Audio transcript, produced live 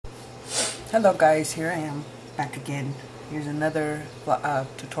Hello guys, here I am back again. Here's another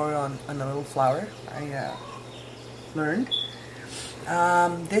tutorial on a little flower I learned.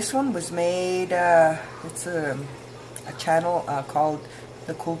 This one was made, it's a channel called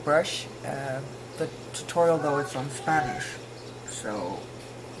The Cool Brush. The tutorial though is on Spanish, so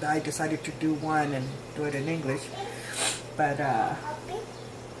I decided to do one and do it in English. But,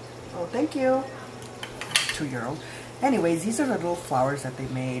 oh thank you, 2-year-old. Anyways, these are the little flowers that they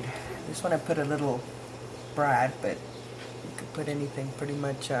made. This one I put a little brad, but you could put anything pretty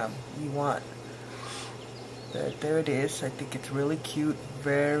much you want. But there it is. I think it's really cute,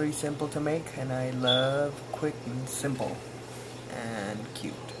 very simple to make, and I love quick and simple and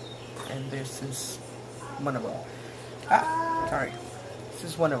cute. And this is one of them. Sorry. This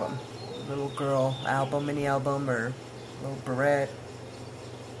is one of them. Little girl album, mini album, or little barrette,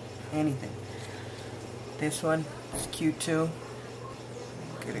 anything. This one is cute too.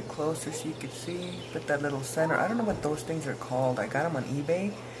 Get it closer so you can see. Put that little center. I don't know what those things are called. I got them on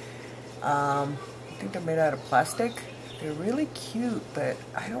eBay. I think they're made out of plastic. They're really cute, but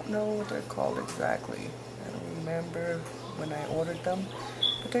I don't know what they're called exactly. I don't remember when I ordered them,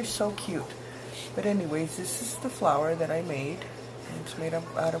 but they're so cute. But anyways, this is the flower that I made. It's made up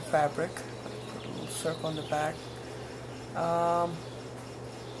out of fabric. Put a little circle on the back.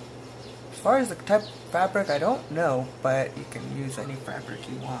 As far as the type of fabric, I don't know, but you can use any fabric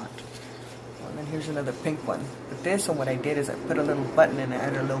you want. And then here's another pink one. But this one, what I did is I put a little button and I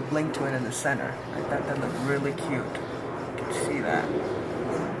added a little bling to it in the center. I thought that looked really cute. You can see that.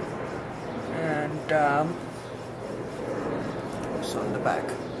 And also on the back.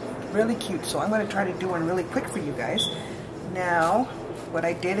 Really cute. So I'm going to try to do one really quick for you guys. Now, what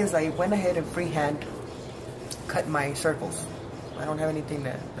I did is I went ahead and freehand cut my circles. I don't have anything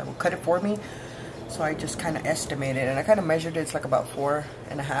that will cut it for me, so I just kind of estimated, and I kind of measured it. It's like about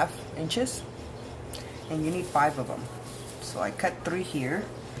 4.5 inches, and you need 5 of them. So I cut 3 here,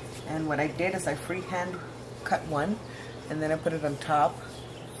 and what I did is I freehand cut one, and then I put it on top,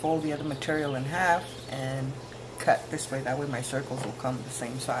 fold the other material in half, and cut this way. That way my circles will come the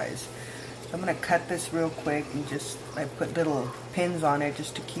same size. So I'm going to cut this real quick, and I put little pins on it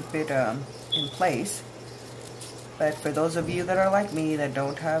just to keep it in place. But for those of you that are like me that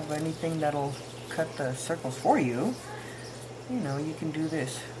don't have anything that'll cut the circles for you, you know, you can do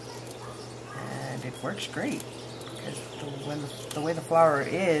this. And it works great. Because the way the flower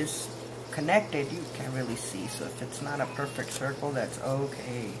is connected, you can't really see. So if it's not a perfect circle, that's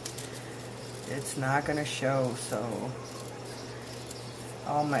okay. It's not going to show. So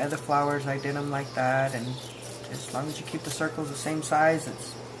all my other flowers, I did them like that. And as long as you keep the circles the same size,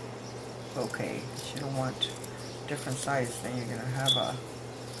 it's okay. You don't want different size, then you're gonna have a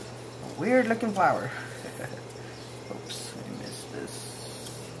weird looking flower. Oops, I missed this.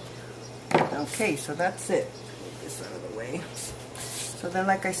 Okay, so that's it. Get this out of the way. So then,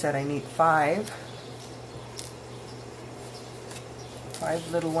 like I said, I need 5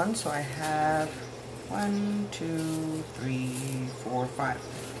 little ones. So I have 1, 2, 3, 4, 5.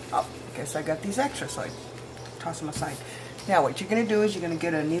 Oh, I guess I got these extra, so I toss them aside. Now what you're gonna do is you're gonna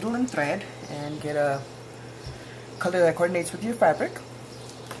get a needle and thread and get a color that coordinates with your fabric.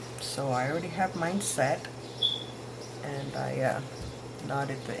 So I already have mine set, and I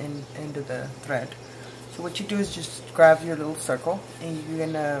knotted the end of the thread. So what you do is just grab your little circle and you're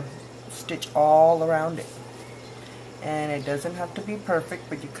gonna stitch all around it. And it doesn't have to be perfect,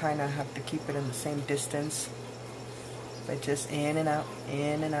 but you kind of have to keep it in the same distance. But just in and out,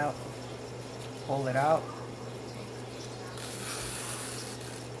 in and out. Pull it out.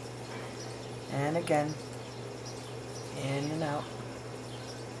 And again. In and out.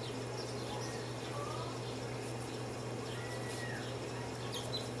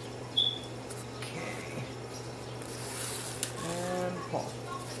 Okay. And pull.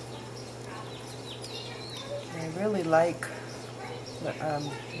 I really like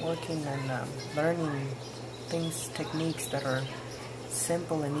working and learning techniques that are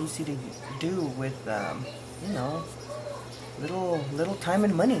simple and easy to do with, you know, little time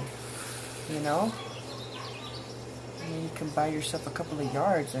and money, you know. You can buy yourself a couple of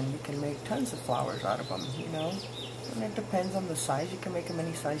yards and you can make tons of flowers out of them, you know. And it depends on the size. You can make them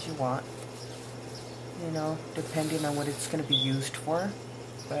any size you want, you know, depending on what it's going to be used for.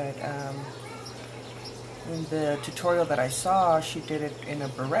 But in the tutorial that I saw, she did it in a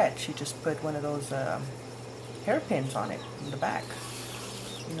barrette. She just put one of those hairpins on it in the back.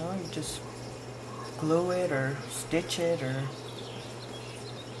 You know, you just glue it or stitch it, or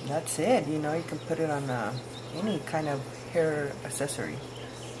that's it. You know, you can put it on any kind of hair accessory.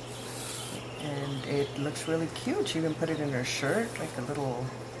 and it looks really cute. She even put it in her shirt, like a little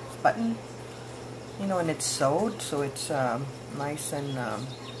button. you know, and it's sewed, so it's nice and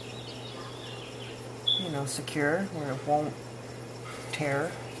you know, secure, where it won't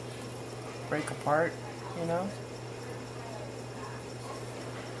tear, break apart, you know.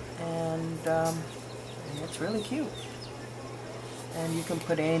 And it's really cute. And you can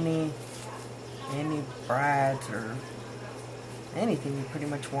put any brads or anything you pretty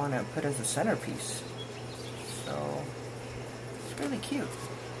much want to put as a centerpiece. So it's really cute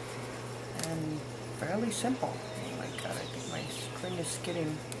and fairly simple. Oh my god, I think my string is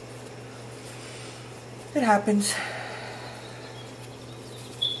getting... It happens.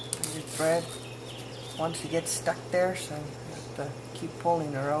 Your thread, once you get stuck there, so you have to keep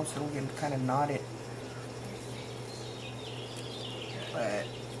pulling or else it'll get kind of knotted. But,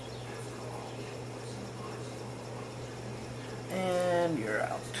 and you're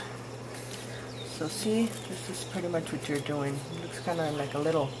out. So see, this is pretty much what you're doing. It looks kind of like a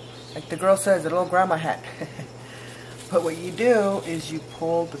little, like the girl says, a little grandma hat. But what you do is you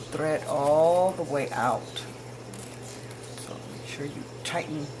pull the thread all the way out. So make sure you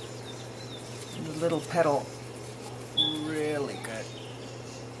tighten the little petal really good.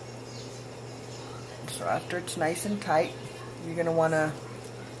 So after it's nice and tight, you're gonna want to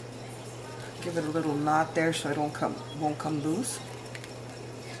give it a little knot there so it won't come loose.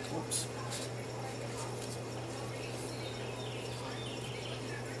 Oops.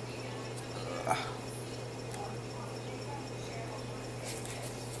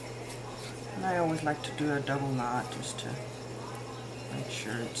 And I always like to do a double knot just to make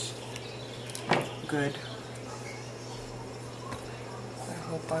sure it's good. I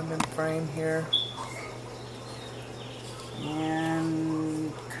hope I'm in frame here.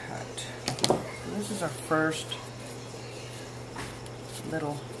 And cut. So this is our first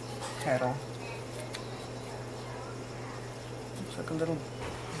little petal. Looks like a little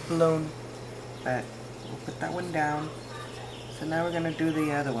balloon, but we'll put that one down. So now we're going to do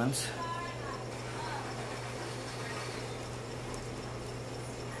the other ones.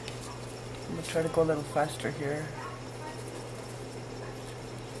 I'm going to try to go a little faster here.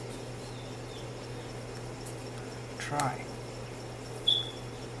 Try.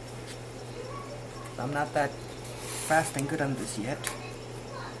 I'm not that fast and good on this yet,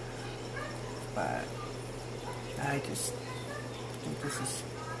 but I just think this is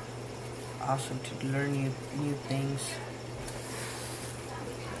awesome to learn new things.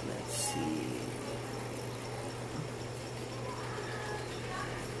 Let's see.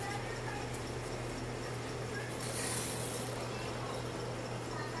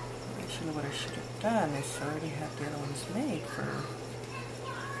 Actually, what I should have done is already have the other ones made for,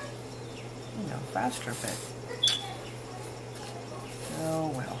 you know, faster, but oh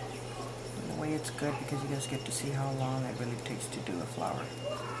well. In a way it's good because you guys get to see how long it really takes to do a flower,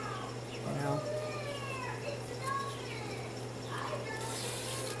 you know.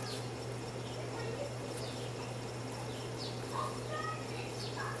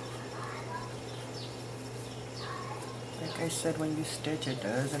 Like I said, when you stitch, it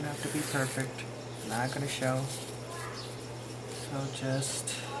doesn't have to be perfect. It's not going to show. So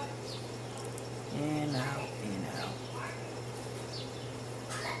just in, out, in, out.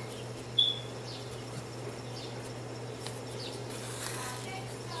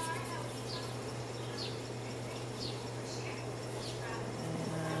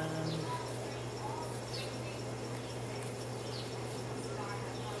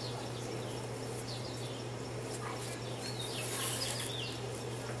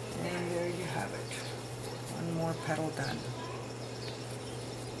 And there you have it. One more petal done.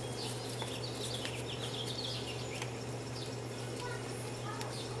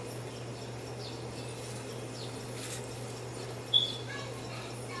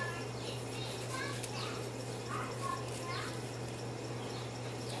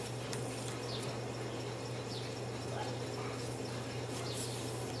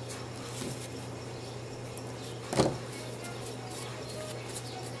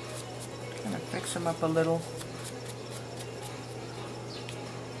 Fix them up a little.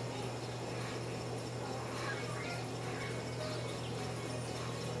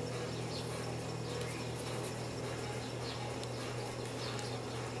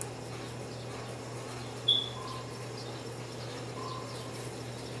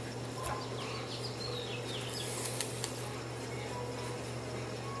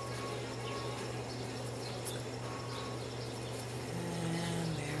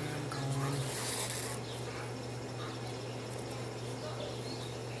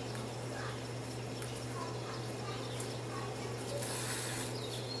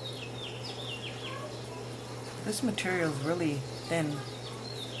 This material is really thin,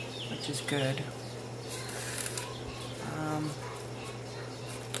 which is good.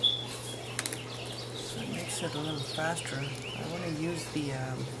 so it makes it a little faster. I want to use the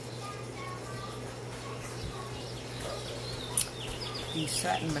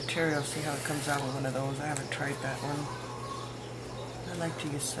satin material, see how it comes out with one of those. I haven't tried that one. I like to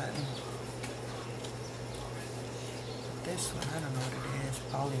use satin. This one, I don't know what it is.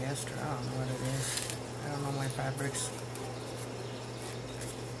 Polyester, I don't know what it is. I don't know my fabrics.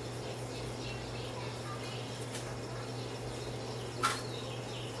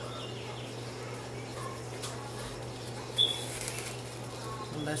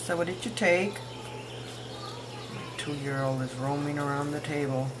 Melissa, what did you take? My 2-year-old is roaming around the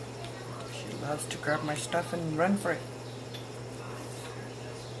table. She loves to grab my stuff and run for it.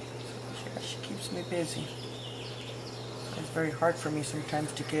 Yeah, she keeps me busy. It's very hard for me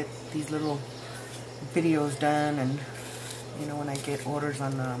sometimes to get these little videos done, and you know, when I get orders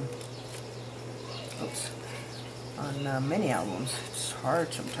on mini albums, it's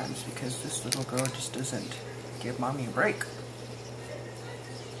hard sometimes because this little girl just doesn't give mommy a break.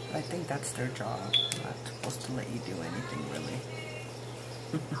 I think that's their job. I'm not supposed to let you do anything really.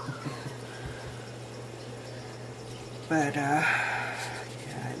 But yeah,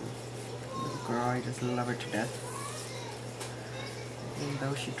 little girl, I just love her to death. Even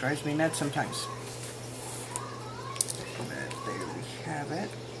though she drives me nuts sometimes. But there we have it.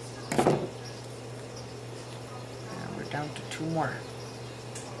 And we're down to 2 more.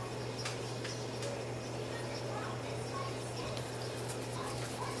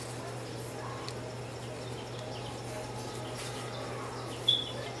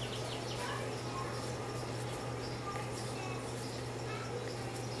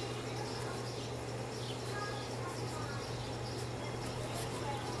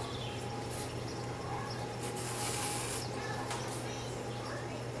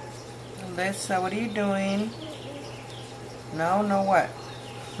 Lisa, what are you doing? No, no what?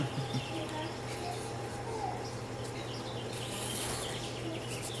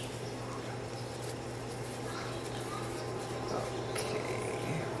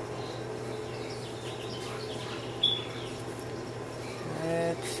 Okay.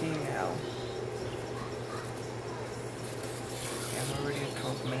 Let's see now. Yeah, I'm already at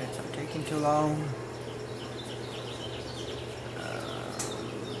 12 minutes. I'm taking too long.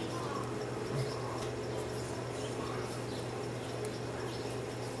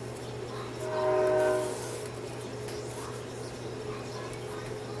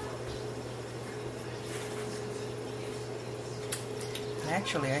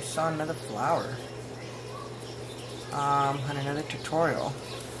 Actually, I saw another flower on another tutorial.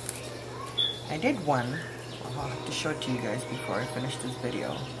 I did one. I'll have to show it to you guys before I finish this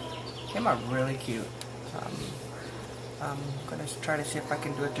video. Came out really cute. I'm gonna try to see if I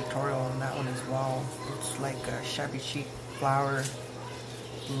can do a tutorial on that one as well. It's like a shabby chic flower,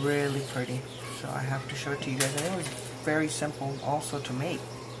 really pretty. So I have to show it to you guys. And it was very simple also to make.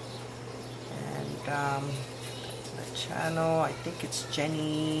 And channel, I think it's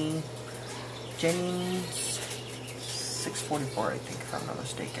Jennings 644, I think, if I'm not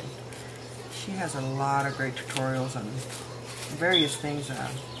mistaken. She has a lot of great tutorials on various things,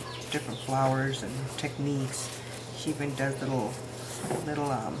 different flowers and techniques. She even does little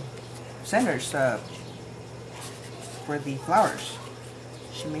centers for the flowers.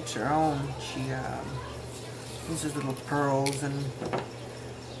 She makes her own. She uses little pearls and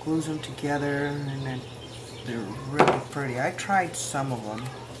glues them together, and then they're really pretty. I tried some of them,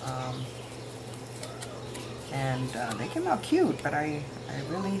 and they came out cute, but I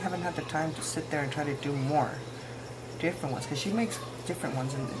really haven't had the time to sit there and try to do more different ones, because she makes different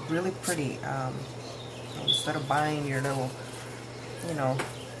ones and really pretty. Instead of buying your little, you know,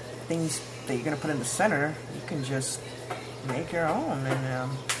 things that you're going to put in the center, you can just make your own,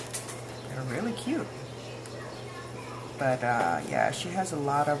 and they're really cute. But yeah, she has a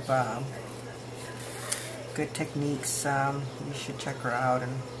lot of good techniques. You should check her out.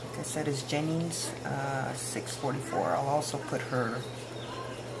 And like I said, it's Jennings 644. I'll also put her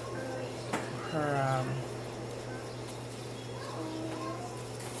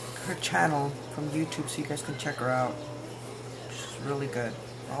channel from YouTube so you guys can check her out. She's really good.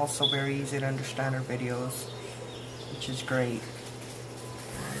 Also very easy to understand her videos, which is great.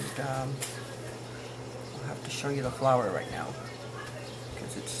 And I'll have to show you the flower right now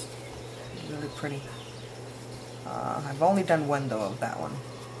because it's really pretty. I've only done one though of that one,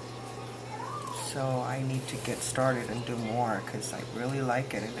 so I need to get started and do more because I really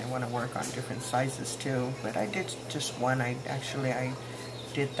like it and I want to work on different sizes too. But I did just one. I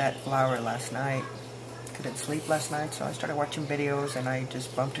did that flower last night. Couldn't sleep last night, so I started watching videos and I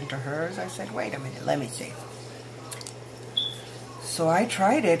just bumped into hers. I said, wait a minute, let me see. So I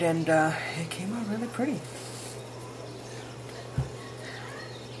tried it, and it came out really pretty.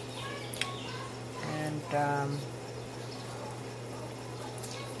 And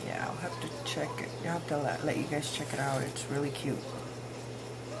yeah, I'll have to check it. I'll have to let you guys check it out. It's really cute.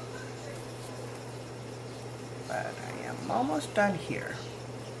 But I am almost done here.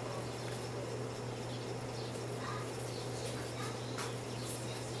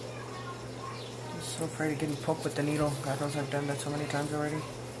 I'm so afraid of getting poked with the needle. God knows I've done that so many times already.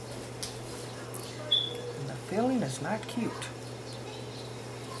 And the feeling is not cute.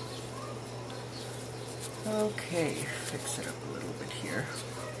 Okay, fix it up a little bit here.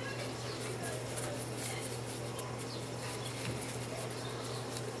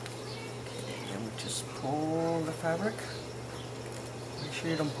 Okay, then we just pull the fabric. Make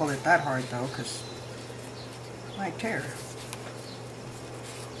sure you don't pull it that hard though, because it might tear.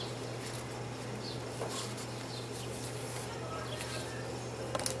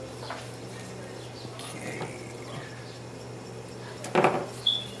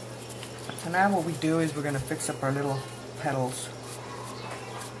 So now what we do is we're going to fix up our little petals.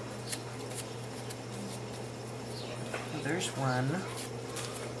 So there's one.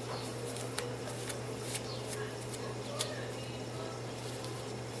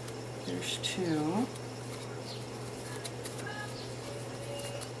 There's two.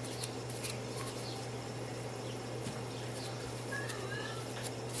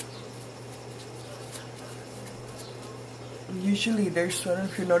 Usually there's, I don't know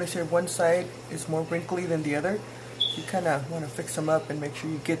if you notice here, one side is more wrinkly than the other. You kind of want to fix them up and make sure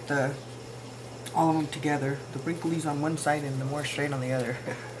you get all of them together. The wrinklies on one side and the more straight on the other.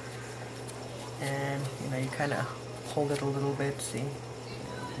 And you know, you kind of hold it a little bit, see?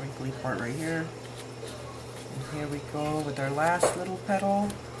 Wrinkly part right here. And here we go with our last little petal.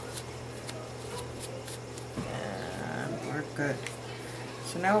 And we're good.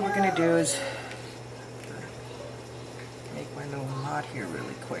 So now what we're going to do is make my little knot here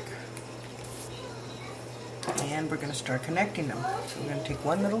really quick. And we're going to start connecting them. So we're going to take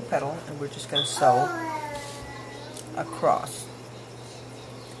one little petal and we're just going to sew across.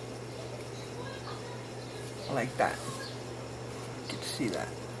 Like that. You can see that.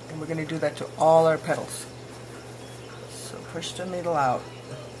 And we're going to do that to all our petals. So push the needle out.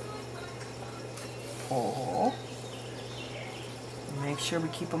 Pull. Make sure we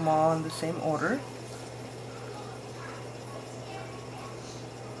keep them all in the same order.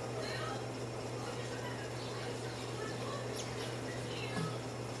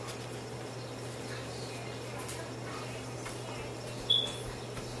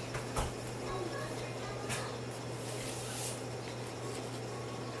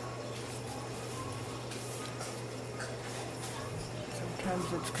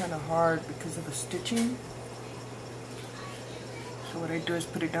 Sometimes it's kind of hard because of the stitching. So what I do is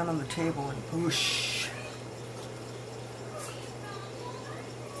put it down on the table and whoosh.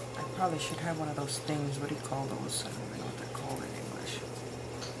 I probably should have one of those things. What do you call those? I don't even know what they're called in English.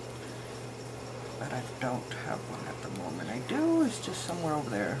 But I don't have one at the moment. I do, it's just somewhere over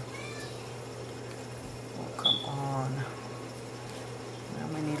there. Oh, come on. Now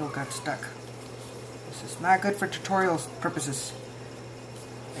my needle got stuck. This is not good for tutorial purposes.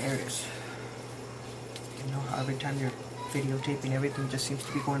 There it is. You know how every time you're videotaping, everything just seems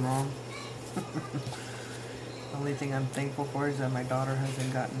to be going wrong? The only thing I'm thankful for is that my daughter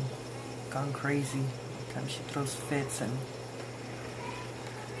hasn't gone crazy. Every time she throws fits, and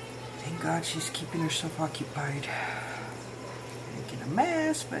thank God she's keeping herself occupied. Making a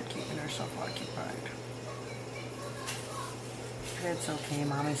mess, but keeping herself occupied. It's okay,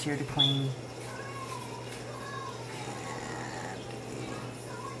 Mommy's here to clean.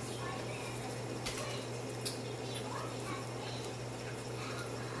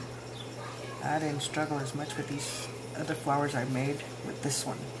 I didn't struggle as much with these other flowers I made with this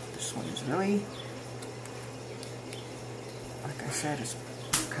one. This one is really, like I said, it's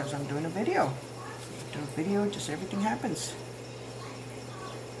because I'm doing a video. Do a video, just everything happens.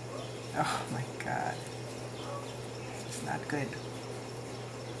 Oh my God. It's not good.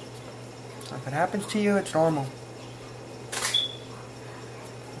 So if it happens to you, it's normal.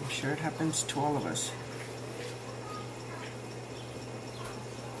 I'm sure it happens to all of us.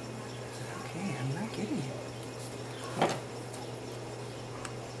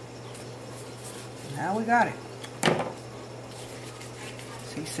 Now we got it.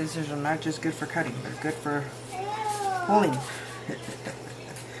 See, scissors are not just good for cutting, they're good for pulling.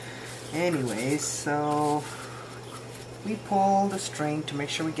 Anyways, so we pull the string to make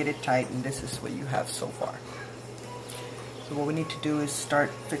sure we get it tight, and this is what you have so far. So what we need to do is start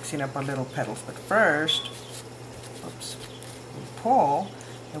fixing up our little petals, but first, oops, we pull,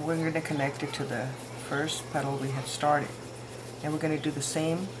 and we're going to connect it to the first petal we had started. And we're going to do the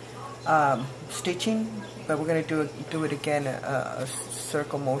same stitching, but we're going to do it again, a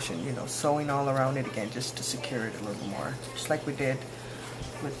circle motion, you know, sewing all around it again, just to secure it a little more, just like we did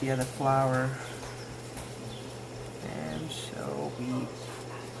with the other flower. And so we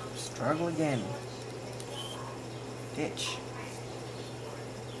struggle again, stitch.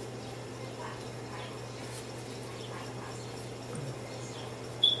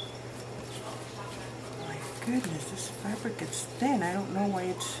 My goodness, this fabric gets thin. I don't know why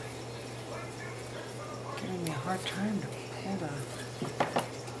it's giving me a hard time to pull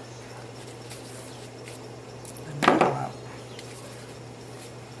the needle out.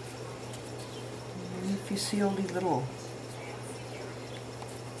 And if you see all these little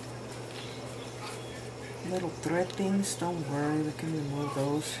thread things, don't worry, we can remove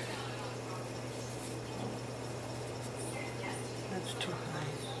those. That's too high.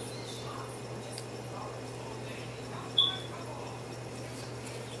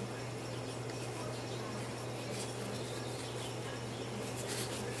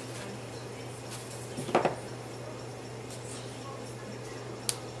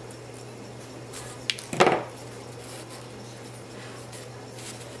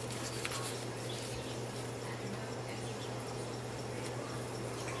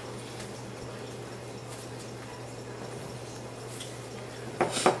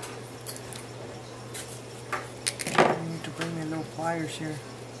 Pliers here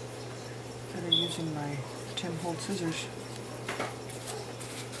instead of using my Tim Holtz scissors.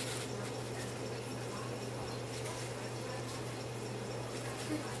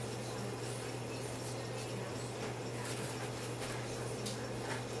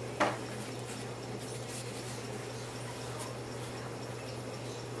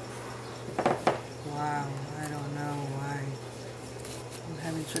 Wow, I don't know why I'm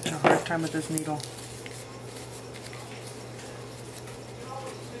having such a hard time with this needle.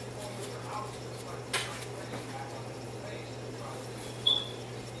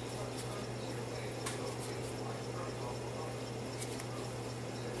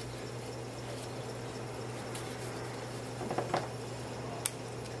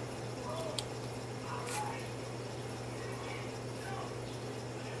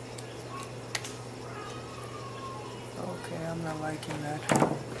 Okay, I'm not liking that.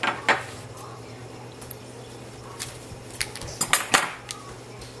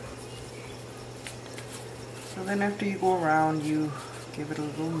 So then after you go around, you give it a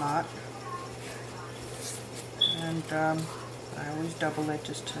little knot. And I always double it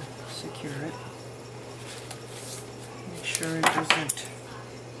just to secure it. Make sure it doesn't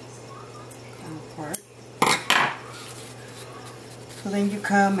come apart. So then you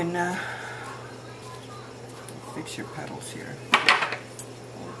come and fix your petals here.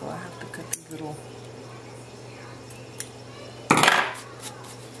 Although I have to cut these little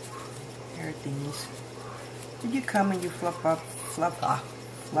hair thingies. Then you come and you fluff up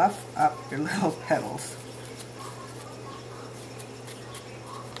your little petals.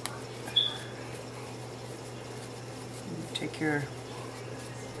 You take your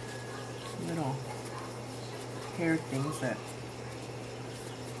little hair things that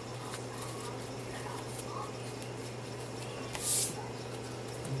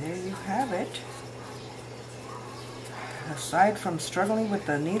there you have it. Aside from struggling with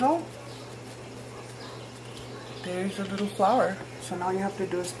the needle, there's a little flower. So now you have to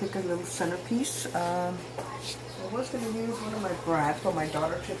do is pick a little centerpiece. I was going to use one of my brads, but my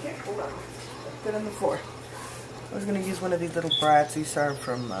daughter took it. Hold on. Let's get on the floor. I was going to use one of these little brads. These are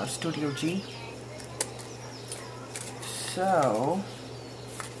from Studio G. So,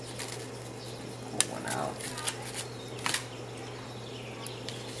 pull one out.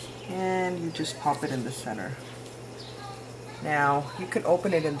 And you just pop it in the center. Now, you can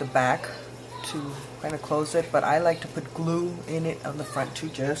open it in the back to kind of close it, but I like to put glue in it on the front too,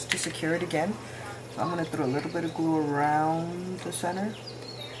 just to secure it again. So I'm going to throw a little bit of glue around the center.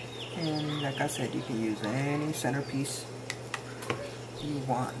 And like I said, you can use any centerpiece you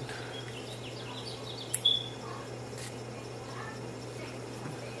want. I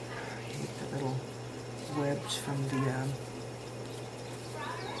hate the little webs from the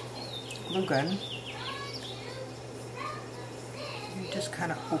glue gun. You just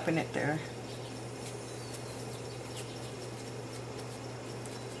kind of open it there.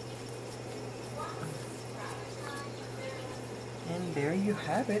 And there you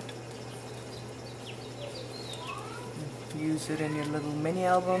have it. Use it in your little mini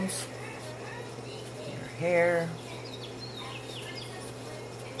albums, your hair.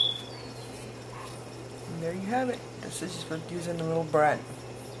 there you have it. This is for using a little brat.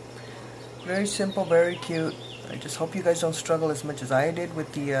 Very simple, very cute. I just hope you guys don't struggle as much as I did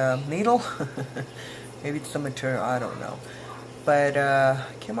with the needle. Maybe it's the material, I don't know. But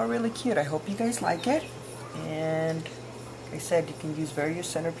came out really cute. I hope you guys like it. And like I said, you can use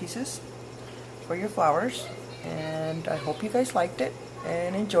various centerpieces for your flowers. And I hope you guys liked it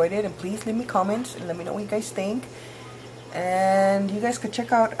and enjoyed it. And please leave me comments and let me know what you guys think. And you guys could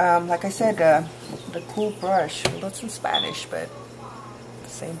check out, like I said, the cool brush. Well, it's in Spanish, but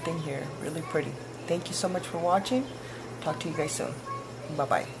same thing here. Really pretty. Thank you so much for watching. Talk to you guys soon.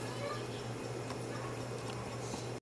 Bye-bye.